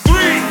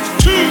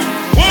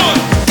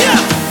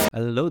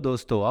Hello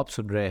दोस्तों, आप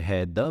सुन रहे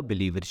हैं the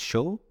believer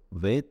show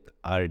with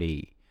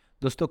RD.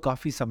 दोस्तों,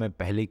 काफ़ी समय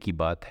पहले की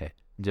बात है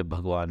जब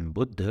भगवान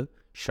बुद्ध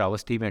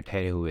श्रावस्ती में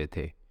ठहरे हुए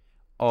थे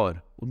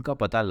और उनका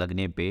पता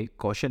लगने पे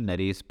कौशल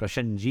नरेश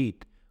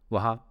प्रसन्नजीत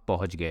वहाँ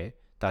पहुँच गए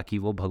ताकि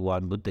वो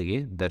भगवान बुद्ध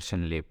के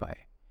दर्शन ले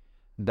पाए।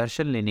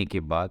 दर्शन लेने के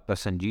बाद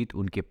प्रसन्नजीत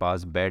उनके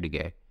पास बैठ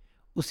गए।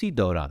 उसी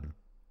दौरान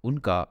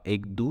उनका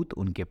एक दूत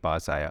उनके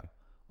पास आया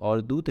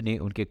और दूत ने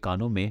उनके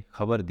कानों में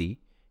खबर दी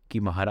कि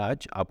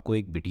महाराज, आपको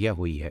एक बिटिया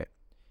हुई है।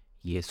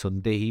 ये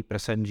सुनते ही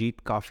प्रसन्नजीत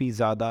काफ़ी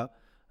ज़्यादा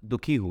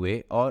दुखी हुए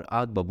और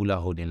आग बबूला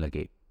होने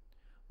लगे।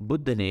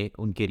 बुद्ध ने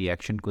उनके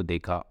रिएक्शन को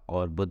देखा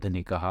और बुद्ध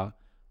ने कहा,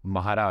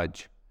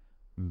 महाराज,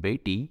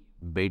 बेटी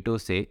बेटों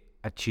से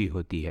अच्छी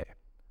होती है।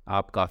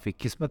 आप काफ़ी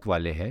किस्मत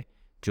वाले हैं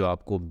जो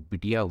आपको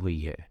बिटिया हुई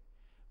है।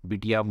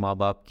 बिटिया माँ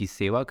बाप की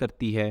सेवा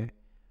करती है,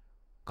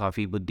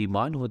 काफ़ी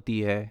बुद्धिमान होती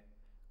है,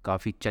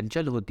 काफ़ी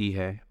चंचल होती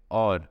है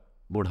और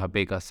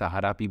बुढ़ापे का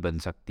सहारा भी बन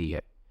सकती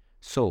है।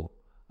 सो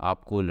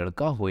आपको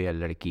लड़का हो या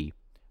लड़की,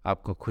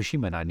 आपको खुशी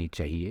मनानी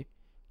चाहिए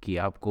कि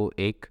आपको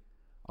एक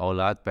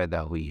औलाद पैदा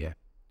हुई है।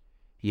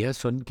 यह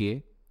सुन के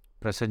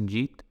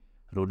प्रसन्नजीत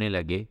रोने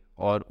लगे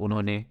और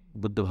उन्होंने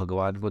बुद्ध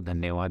भगवान को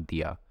धन्यवाद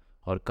दिया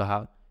और कहा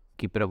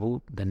कि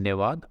प्रभु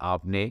धन्यवाद,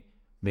 आपने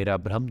मेरा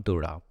भ्रम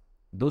तोड़ा।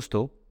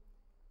 दोस्तों,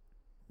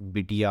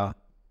 बिटिया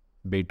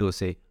बेटों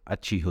से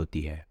अच्छी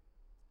होती है।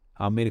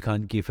 आमिर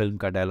खान की फिल्म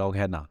का डायलॉग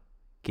है ना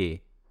कि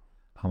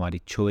हमारी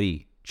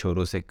छोरी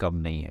छोरों से कम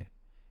नहीं है।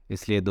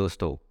 इसलिए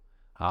दोस्तों,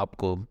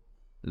 आपको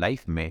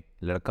लाइफ में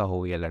लड़का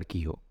हो या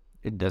लड़की हो,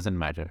 इट डजेंट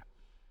मैटर।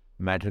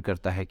 मैटर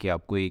करता है कि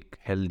आपको एक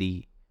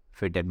हेल्दी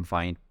फिट एंड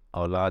फाइन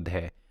औलाद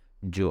है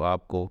जो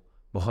आपको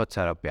बहुत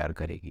सारा प्यार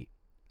करेगी।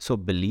 So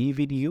believe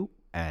in you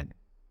and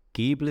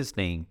keep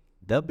listening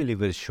the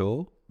believer show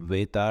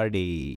with R D.